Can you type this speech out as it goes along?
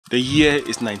The year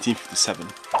is 1957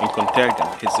 and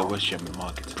contergan hits the West German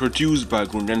market. Produced by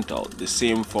Grünenthal, the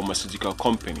same pharmaceutical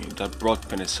company that brought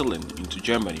penicillin into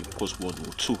Germany post-World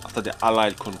War II after the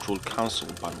Allied Control Council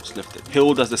ban was lifted.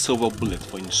 Hailed as the silver bullet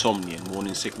for insomnia and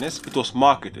morning sickness, it was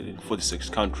marketed in 46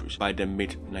 countries by the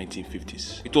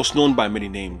mid-1950s. It was known by many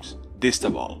names: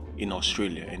 Distaval in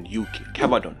Australia and UK,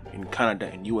 Cavadon in Canada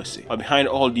and USA. But behind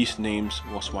all these names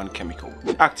was one chemical.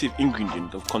 The active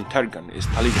ingredient of contergan is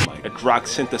thalidomide, a drug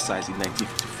synthesized in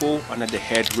 1954 under the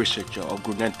head researcher of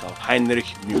Grünenthal, Heinrich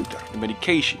Müller. The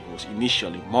medication was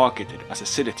initially marketed as a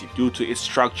sedative due to its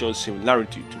structural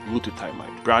similarity to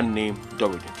glutathione, brand name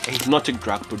Doriden, a hypnotic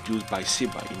drug produced by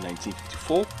Ciba in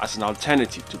 1954 as an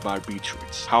alternative to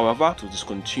barbiturates. However, it was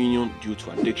discontinued due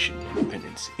to addiction and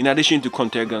dependency. In addition to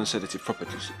contergan's sedative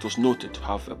properties, it was noted to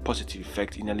have a positive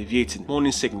effect in alleviating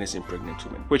morning sickness in pregnant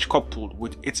women, which, coupled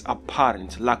with its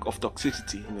apparent lack of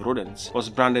toxicity in rodents, was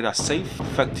branded as safe,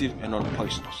 effective and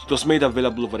non-poisonous. It was made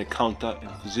available over the counter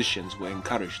and physicians were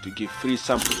encouraged to give free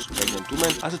samples to pregnant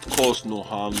women as it caused no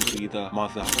harm to either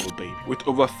mother or baby. With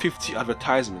over 50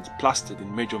 advertisements plastered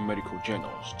in major medical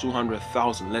journals,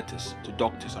 200,000 letters to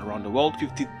doctors around the world,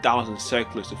 50,000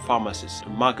 circulars to pharmacists, the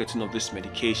marketing of this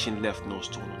medication left no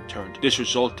stone unturned. This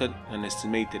resulted in an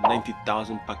estimated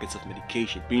 90,000 packets of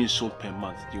medication being sold per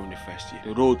month during the first year.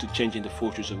 The road to changing the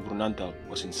fortunes of Grünenthal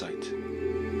was in sight.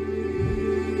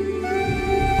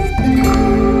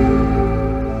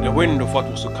 The wind of what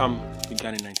was to come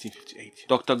began in 1958.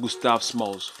 Dr. Gustav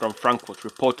Smalls from Frankfurt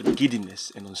reported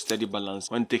giddiness and unsteady balance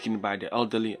when taken by the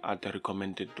elderly at the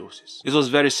recommended doses. This was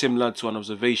very similar to an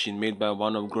observation made by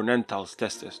one of Grünenthal's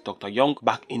testers, Dr. Young,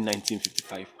 back in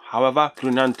 1955. However,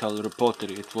 Grünenthal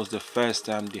reported it was the first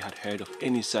time they had heard of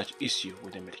any such issue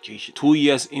with the medication. 2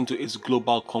 years into its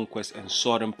global conquest and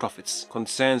soaring profits,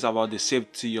 concerns about the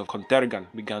safety of contergan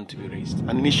began to be raised.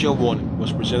 An initial warning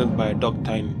was presented by a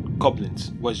doctor in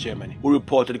Koblenz, West Germany, who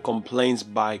reported complaints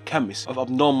by chemists of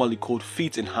abnormally cold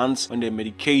feet and hands when the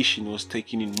medication was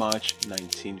taken in March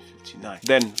 1959.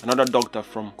 Then, another doctor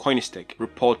from Koenigsegg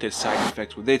reported side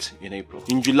effects with it in April.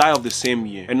 In July of the same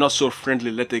year, a not so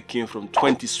friendly letter came from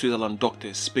 20 Switzerland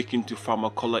doctors speaking to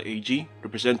Pharmacola AG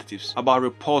representatives about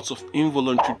reports of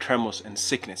involuntary tremors and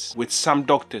sickness, with some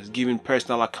doctors giving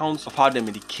personal accounts of how the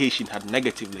medication had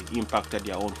negatively impacted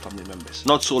their own family members.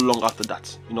 Not so long after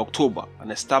that, in October,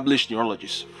 an established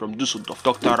neurologist from Düsseldorf,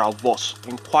 Dr. Ralph Voss,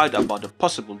 inquired about the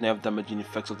possible nerve-damaging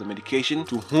effects of the medication,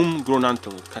 to whom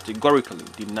Grünenthal categorically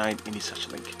denied any such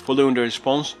link. Following the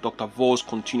response, Dr. Voss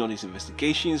continued his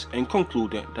investigations and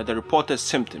concluded that the reported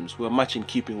symptoms were much in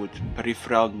keeping with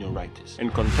peripheral neuritis,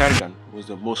 and contergan was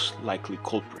the most likely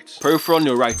culprit. Peripheral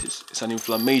neuritis is an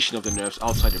inflammation of the nerves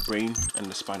outside the brain and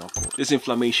the spinal cord. This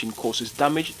inflammation causes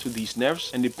damage to these nerves,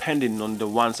 and depending on the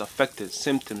ones affected,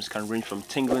 symptoms can range from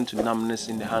tingling to numbness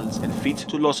in the hands and feet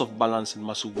to loss of balance and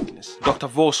muscle weakness. Dr.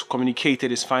 Voss communicated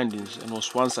his findings and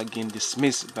was once again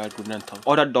dismissed by Grünenthal.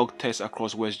 Other doctors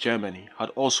across West Germany had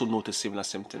also noted similar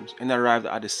symptoms and arrived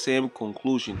at the same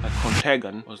conclusion that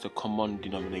contergan was the common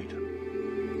denominator.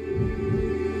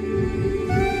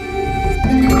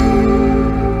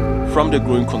 From the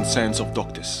growing concerns of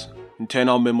doctors,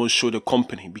 internal memos show the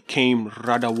company became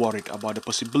rather worried about the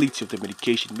possibility of the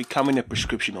medication becoming a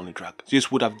prescription-only drug.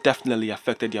 This would have definitely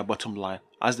affected their bottom line,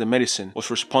 as the medicine was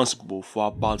responsible for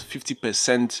about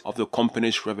 50% of the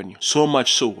company's revenue, so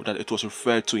much so that it was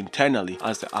referred to internally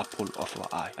as the apple of our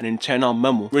eye. An internal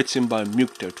memo written by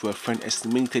Müller to a friend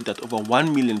estimated that over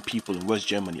 1 million people in West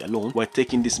Germany alone were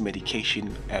taking this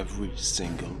medication every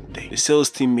single day. The sales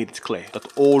team made it clear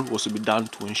that all was to be done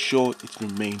to ensure it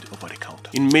remained over the counter.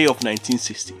 In May of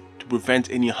 1960, to prevent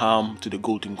any harm to the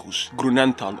golden goose,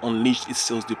 Grünenthal unleashed its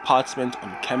sales department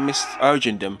on chemists,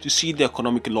 urging them to see the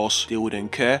economic loss they would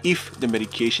incur if the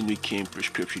medication became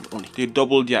prescription only. They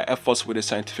doubled their efforts with the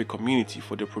scientific community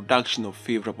for the production of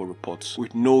favorable reports,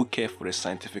 with no care for the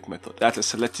scientific method. That's a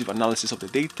selective analysis of the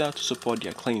data to support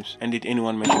their claims. And did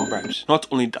anyone mention bribes? Not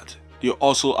only that, they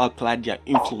also applied their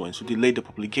influence to delay the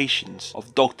publications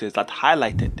of doctors that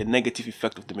highlighted the negative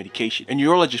effect of the medication. A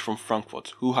neurologist from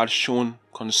Frankfurt, who had shown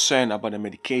concern about the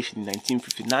medication in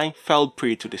 1959, fell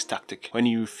prey to this tactic when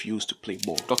he refused to play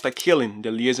ball. Dr. Killing,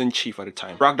 the liaison chief at the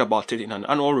time, bragged about it in an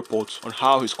annual report on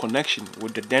how his connection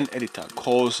with the then editor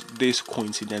caused this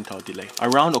coincidental delay.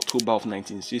 Around October of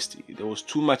 1960, there was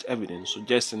too much evidence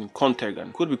suggesting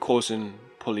contergan could be causing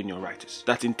polyneuritis.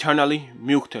 That internally,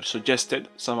 Müller suggested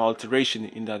some alteration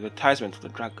in the advertisement of the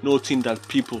drug, noting that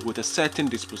people with a certain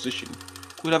disposition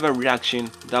could have a reaction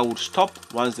that would stop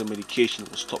once the medication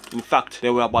was stopped. In fact,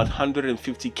 there were about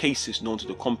 150 cases known to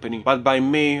the company, but by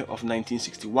May of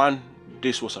 1961,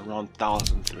 this was around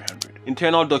 1,300.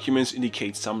 Internal documents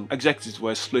indicate some executives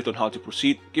were split on how to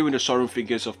proceed, given the soaring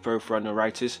figures of peripheral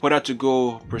neuritis, whether to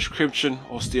go prescription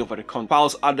or stay over the counter,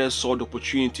 whilst others saw the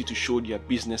opportunity to show their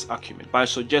business acumen by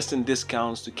suggesting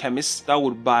discounts to chemists that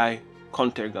would buy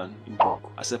contergan in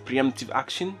bulk as a preemptive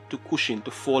action to cushion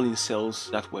the fall in sales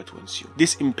that were to ensue.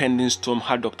 This impending storm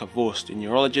had Dr. Voss, the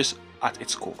neurologist, at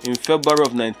its core. In February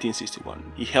of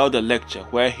 1961, he held a lecture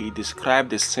where he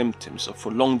described the symptoms of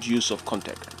prolonged use of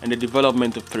contergan and the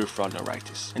development of peripheral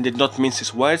neuritis, and did not mince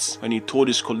his words when he told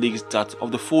his colleagues that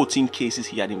of the 14 cases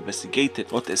he had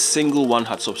investigated, not a single one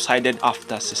had subsided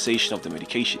after cessation of the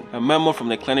medication. A memo from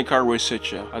the clinical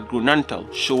researcher at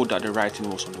Grunenthal showed that the writing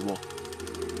was on the wall.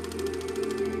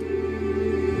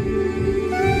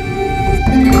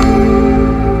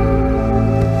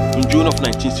 In June of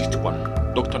 1961,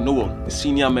 Dr. Noel, a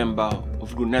senior member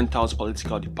of Grunenthal's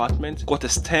political department, got a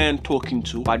stern talking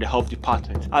to by the health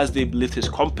department as they believed his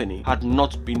company had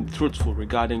not been truthful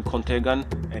regarding contergan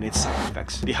and its side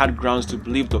effects. They had grounds to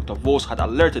believe Dr. Voss had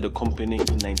alerted the company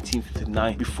in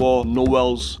 1959 before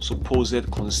Noel's supposed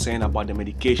concern about the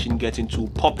medication getting too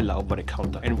popular over the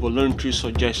counter and voluntary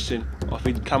suggestion of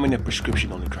it becoming a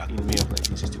prescription-only drug in May of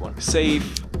 1961.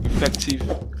 Safe, effective,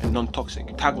 and non-toxic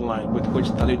tagline with which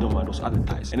Thalidomide was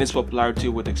advertised, and its popularity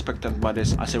with expectant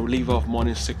mothers as a reliever of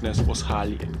morning sickness was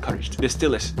highly encouraged. The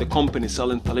Stillers, the company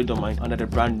selling Thalidomide under the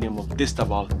brand name of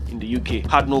Distaval in the UK,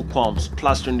 had no qualms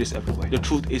plastering this everywhere. The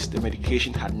truth is the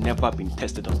medication had never been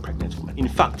tested on pregnant women. In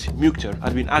fact, Mukter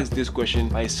had been asked this question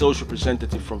by a sales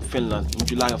representative from Finland in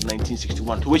July of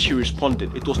 1961, to which he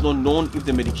responded it was not known if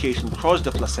the medication crossed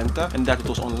the placenta and that it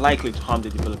was unlikely to harm the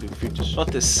developing fetus.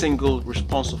 Not a single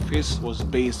response of his was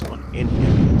based on any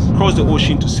evidence. Across the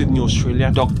ocean to Sydney,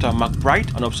 Australia, Dr.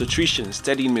 McBride, an obstetrician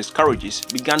studying miscarriages,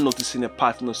 began noticing a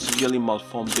pattern of severely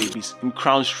malformed babies in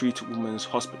Crown Street Women's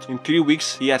Hospital. In 3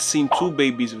 weeks, he had seen 2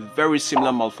 babies with very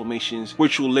similar malformations,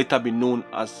 which will later be known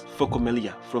as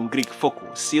phocomelia, from Greek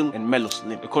phoko, seal, and melos,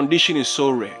 limb. The condition is so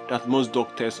rare that most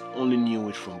doctors only knew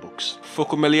it from books.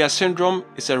 Phocomelia syndrome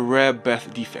is a rare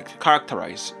birth defect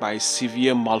characterized by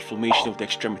severe malformation of the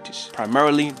extremities,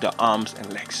 primarily the arms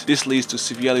and legs. This leads to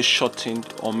severely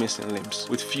shortened or missing limbs,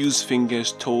 with fused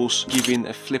fingers, toes, giving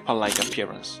a flipper-like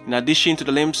appearance. In addition to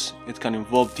the limbs, it can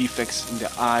involve defects in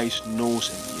the eyes, nose,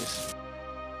 and ears.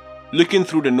 Looking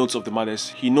through the notes of the mothers,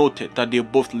 he noted that they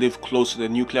both lived close to the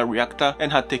nuclear reactor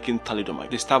and had taken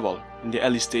Thalidomide, Distaval, in the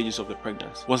early stages of the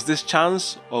pregnancy. Was this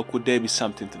chance, or could there be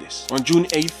something to this? On June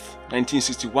 8th,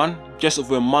 1961, just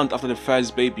over a month after the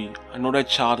first baby, another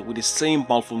child with the same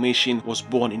malformation was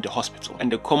born in the hospital,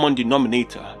 and the common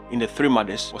denominator in the 3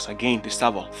 mothers was again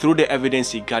Distaval. Through the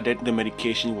evidence he gathered, the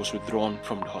medication was withdrawn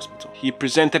from the hospital. He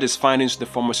presented his findings to the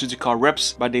pharmaceutical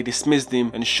reps, but they dismissed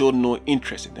him and showed no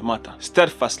interest in the matter,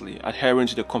 steadfastly adhering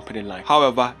to the company line.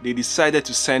 However, they decided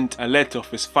to send a letter of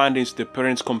his findings to the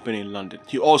parent company in London.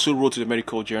 He also wrote to the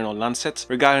medical journal Lancet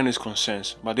regarding his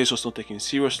concerns, but this was not taken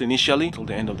seriously initially until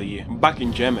the end of the year. Back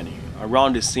in Germany,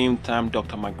 around the same time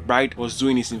Dr. McBride was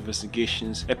doing his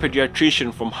investigations, a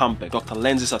pediatrician from Hamburg, Dr.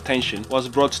 Lenz's attention was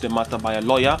brought to the matter by a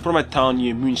lawyer from a town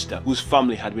near Münster whose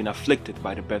family had been afflicted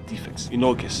by the birth defects. In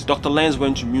August, Dr. Lenz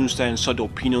went to Münster and saw the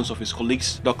opinions of his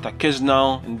colleagues. Dr.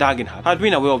 Kisnau and Dagenhard had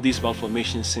been aware of these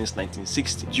malformations since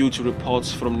 1960 due to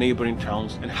reports from neighboring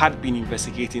towns and had been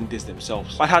investigating this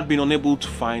themselves, but had been unable to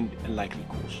find a likely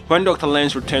cause. When Dr.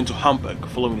 Lenz returned to Hamburg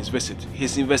following his visit,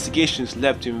 his investigations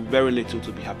left him very little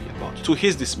to be happy about. To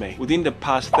his dismay, within the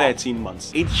past 13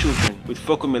 months, 8 children with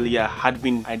phocomelia had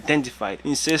been identified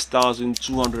in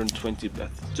 6,220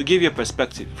 births. To give you a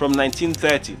perspective, from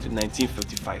 1930 to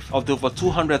 1955, of the over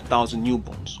 200,000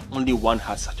 newborns, only 1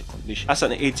 had such a condition. As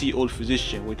an 80-year-old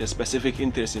physician with a specific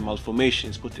interest in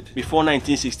malformations put it, before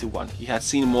 1961, he had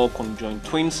seen more conjoined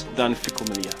twins than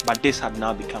phocomelia, but this had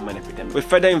now become an epidemic. With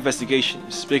further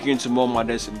investigations, speaking to more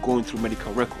mothers and going through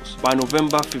medical records, by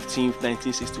November 15,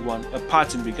 1961, a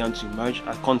pattern began to emerge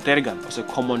as contergan was a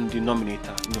common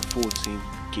denominator in the 14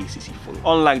 cases he followed.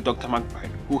 Unlike Dr.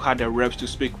 McBride, who had the reps to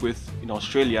speak with in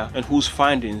Australia and whose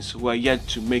findings were yet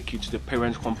to make it to the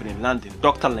parent company in London,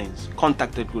 Dr. Lenz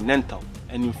contacted Grunenthal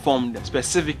and informed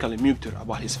specifically Mukter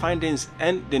about his findings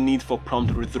and the need for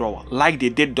prompt withdrawal. Like they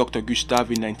did Dr.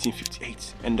 Gustav in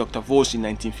 1958 and Dr. Voss in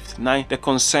 1959, the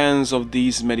concerns of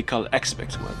these medical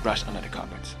experts were brushed under the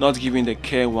carpet, not giving the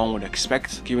care one would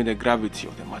expect given the gravity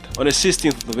of the matter. On the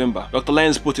 16th of November, Dr.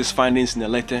 Lenz put his findings in a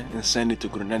letter and sent it to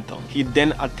Grunenthal. He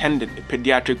then attended a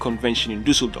pediatric convention in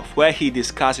Dusseldorf where he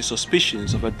discussed his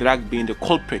suspicions of a drug being the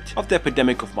culprit of the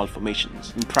epidemic of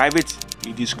malformations. In private,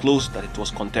 he disclosed that it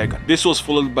was contergan. This was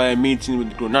followed by a meeting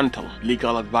with Grunenthal,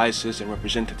 legal advisors and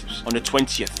representatives on the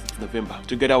 20th of November,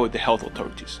 together with the health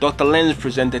authorities. Dr. Lenz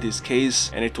presented his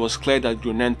case, and it was clear that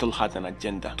Grunenthal had an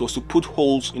agenda. It was to put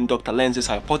holes in Dr. Lenz's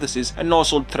hypothesis and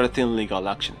also threaten legal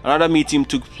action. Another meeting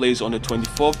took place on the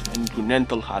 24th, and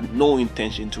Grunenthal had no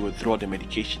intention to withdraw the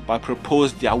medication, but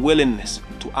proposed their willingness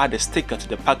to add a sticker to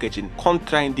the packaging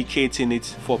contraindicating it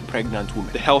for pregnant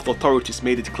women. The health authorities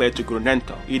made it clear to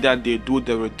Grunenthal either they do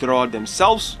the withdrawal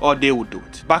themselves or they would do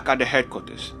it. Back at the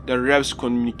headquarters, the reps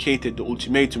communicated the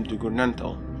ultimatum to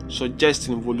Grunenthal,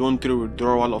 suggesting voluntary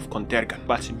withdrawal of contergan,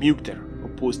 but Mukter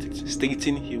opposed it,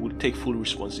 stating he would take full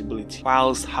responsibility,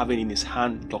 whilst having in his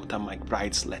hand Dr.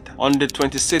 McBride's letter. On the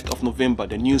 26th of November,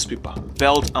 the newspaper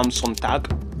Welt am Sonntag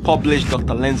published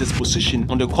Dr. Lenz's position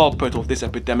on the culprit of this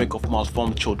epidemic of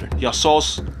malformed children. Their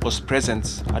source was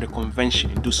present at a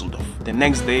convention in Dusseldorf. The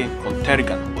next day,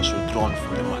 contergan was withdrawn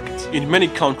from the market. In many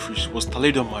countries was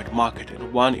thalidomide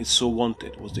marketed. One it so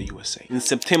wanted was the USA. In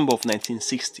September of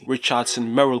 1960,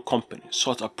 Richardson Merrill Company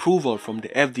sought approval from the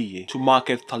FDA to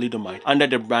market thalidomide under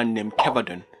the brand name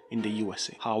Kevadon in the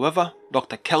USA. However,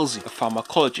 Dr. Kelsey, a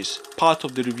pharmacologist, part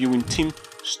of the reviewing team,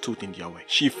 stood in their way.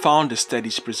 She found the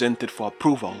studies presented for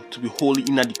approval to be wholly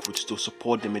inadequate to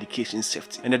support the medication's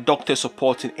safety, and the doctors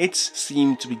supporting it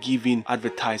seemed to be giving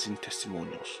advertising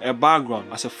testimonials. Her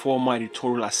background as a former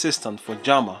editorial assistant for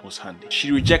JAMA was handy.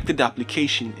 She rejected the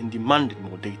application and demanded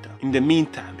more data. In the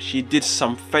meantime, she did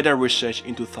some further research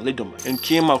into thalidomide and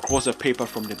came across a paper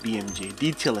from the BMJ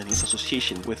detailing its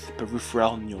association with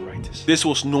peripheral neuritis. This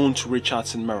was known to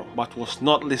Richardson Merrill, but was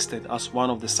not listed as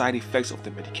one of the side effects of the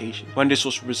medication. When this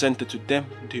was presented to them,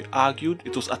 they argued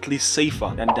it was at least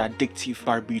safer than the addictive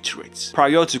barbiturates.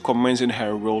 Prior to commencing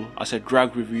her role as a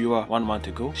drug reviewer 1 month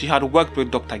ago, she had worked with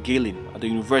Dr. Galen at the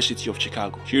University of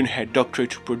Chicago during her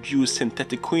doctorate to produce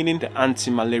synthetic quinine, the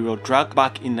anti-malarial drug,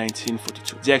 back in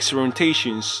 1942. The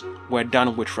experimentations were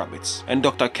done with rabbits, and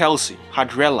Dr. Kelsey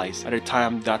had realized at the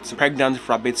time that pregnant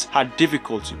rabbits had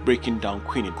difficulty breaking down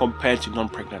quinine compared to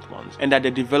non-pregnant ones, and that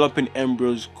the developing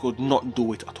embryos could not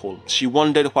do it at all. She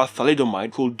wondered what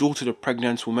thalidomide could do to the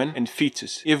pregnant woman and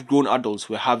fetus if grown adults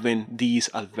were having these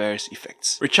adverse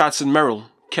effects. Richardson Merrill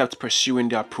kept pursuing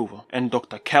the approval, and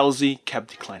Dr. Kelsey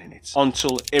kept declining it,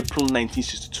 until April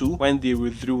 1962 when they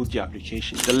withdrew the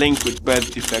application. The link with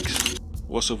birth defects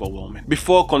was overwhelming.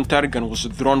 Before contergan was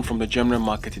withdrawn from the German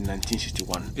market in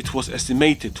 1961, it was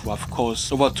estimated to have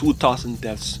caused over 2,000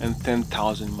 deaths and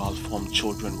 10,000 malformed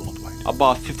children worldwide.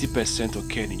 About 50%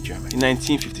 occurred in Germany. In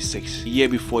 1956, a year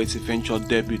before its eventual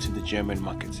debut in the German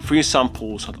market, free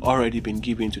samples had already been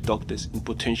given to doctors in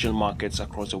potential markets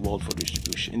across the world for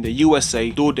distribution. In the USA,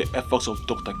 though the efforts of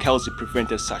Dr. Kelsey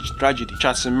prevented such tragedy,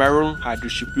 Richardson Merrill had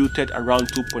distributed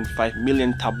around 2.5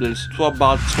 million tablets to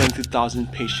about 20,000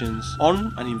 patients on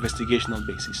an investigational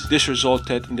basis. This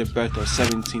resulted in the birth of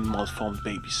 17 malformed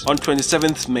babies. On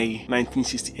 27th May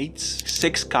 1968,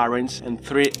 6 current and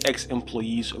 3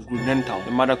 ex-employees of Grunenthal, the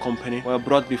mother company, were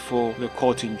brought before the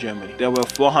court in Germany. There were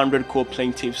 400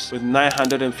 co-plaintiffs with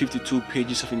 952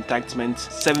 pages of indictment,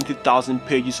 70,000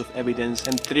 pages of evidence,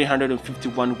 and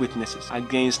 351 witnesses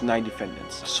against 9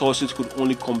 defendants. Sources could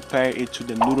only compare it to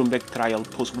the Nuremberg trial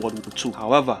post-World War II.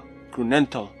 However,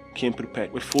 Grunenthal came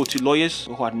prepared with 40 lawyers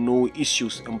who had no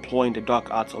issues employing the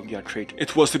dark arts of their trade.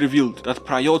 It was revealed that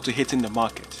prior to hitting the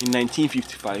market in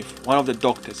 1955, one of the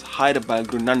doctors hired by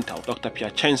Grunenthal, Dr.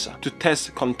 Piacenza, to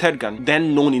test contergan,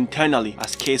 then known internally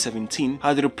as K17,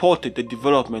 had reported the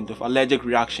development of allergic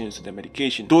reactions to the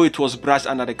medication. Though it was brushed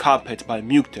under the carpet by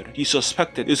Mukter, he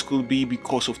suspected this could be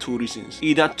because of 2 reasons: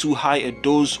 either too high a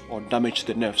dose or damage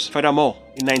to the nerves. Furthermore,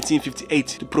 in 1958,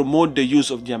 to promote the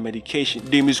use of their medication,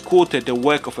 they misquoted the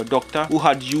work of a doctor who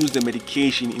had used the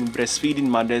medication in breastfeeding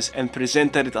mothers and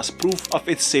presented it as proof of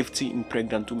its safety in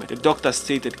pregnant women. The doctor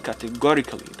stated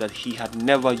categorically that he had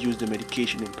never used the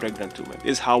medication in pregnant women.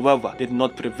 This, however, did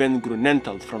not prevent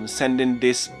Grunenthal from sending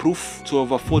this proof to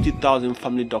over 40,000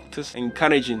 family doctors,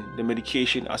 encouraging the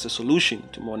medication as a solution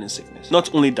to morning sickness.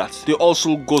 Not only that, they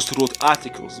also ghost wrote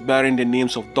articles bearing the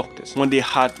names of doctors when they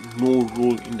had no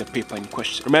role in the paper in question.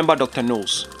 Remember Dr.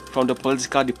 Knowles from the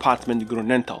political department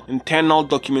Grunenthal. Internal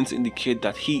documents indicate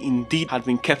that he indeed had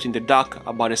been kept in the dark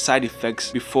about the side effects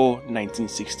before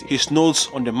 1960. His notes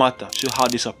on the matter show how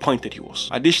disappointed he was.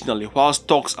 Additionally, whilst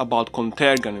talks about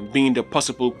contergan being the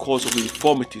possible cause of the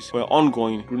deformities were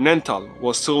ongoing, Grunenthal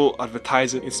was still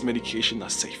advertising its medication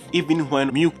as safe, even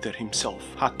when Mukter himself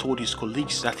had told his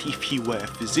colleagues that if he were a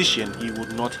physician, he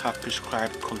would not have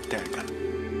prescribed contergan.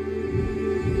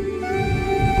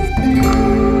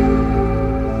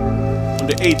 On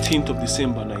the 18th of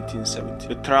December 1970,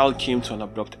 the trial came to an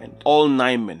abrupt end. All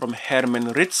 9 men, from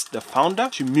Herman Ritz, the founder,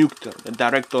 to Mukhtar, the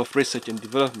director of research and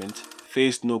development,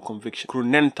 faced no conviction.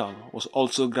 Grunenthal was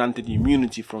also granted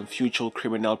immunity from future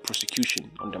criminal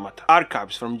prosecution on the matter.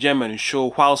 Archives from Germany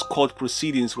show whilst court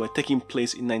proceedings were taking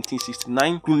place in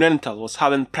 1969, Grunenthal was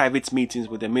having private meetings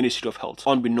with the Ministry of Health,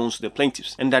 unbeknownst to the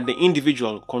plaintiffs, and that the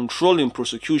individual controlling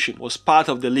prosecution was part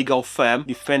of the legal firm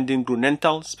defending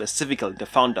Grunenthal, specifically the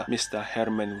founder, Mr.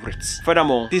 Hermann Ritz.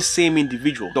 Furthermore, this same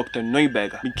individual, Dr.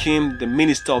 Neuberger, became the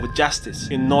Minister of Justice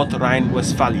in North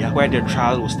Rhine-Westphalia, where the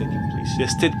trial was taking place. The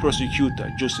state prosecutor,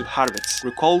 Joseph Harvitz,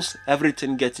 recalls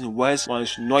everything getting worse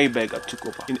once Neuberger took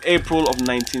over. In April of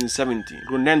 1970,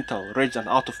 Grunenthal reached an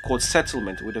out-of-court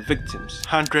settlement with the victims.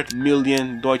 100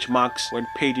 million Deutschmarks were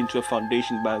paid into a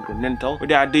foundation by Grunenthal, with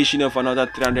the addition of another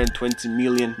 320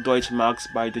 million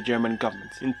Deutschmarks by the German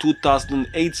government. In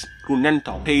 2008,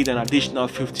 Grunenthal paid an additional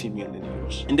 50 million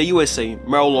euros. In the USA,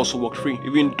 Merrell also walked free,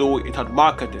 even though it had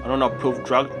marketed an unapproved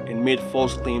drug and made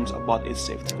false claims about its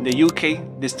safety. In the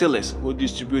UK, distillers who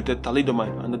distributed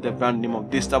Thalidomide under the brand name of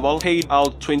Distaval paid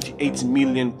out £28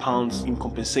 million in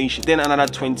compensation, then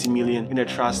another 20 million in a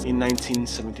trust in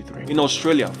 1973. In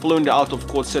Australia, following the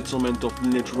out-of-court settlement of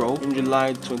Lynette Rowe in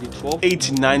July 2012,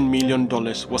 $89 million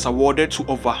was awarded to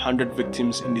over 100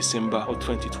 victims in December of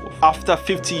 2012. After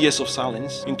 50 years of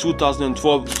silence, in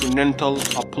 2012,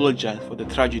 Grunenthal apologized for the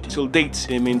tragedy. Till date,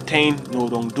 they maintain no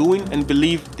wrongdoing and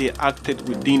believe they acted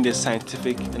within the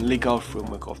scientific and legal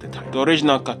framework of the time. The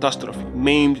original catastrophe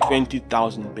maimed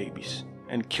 20,000 babies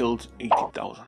and killed 80,000.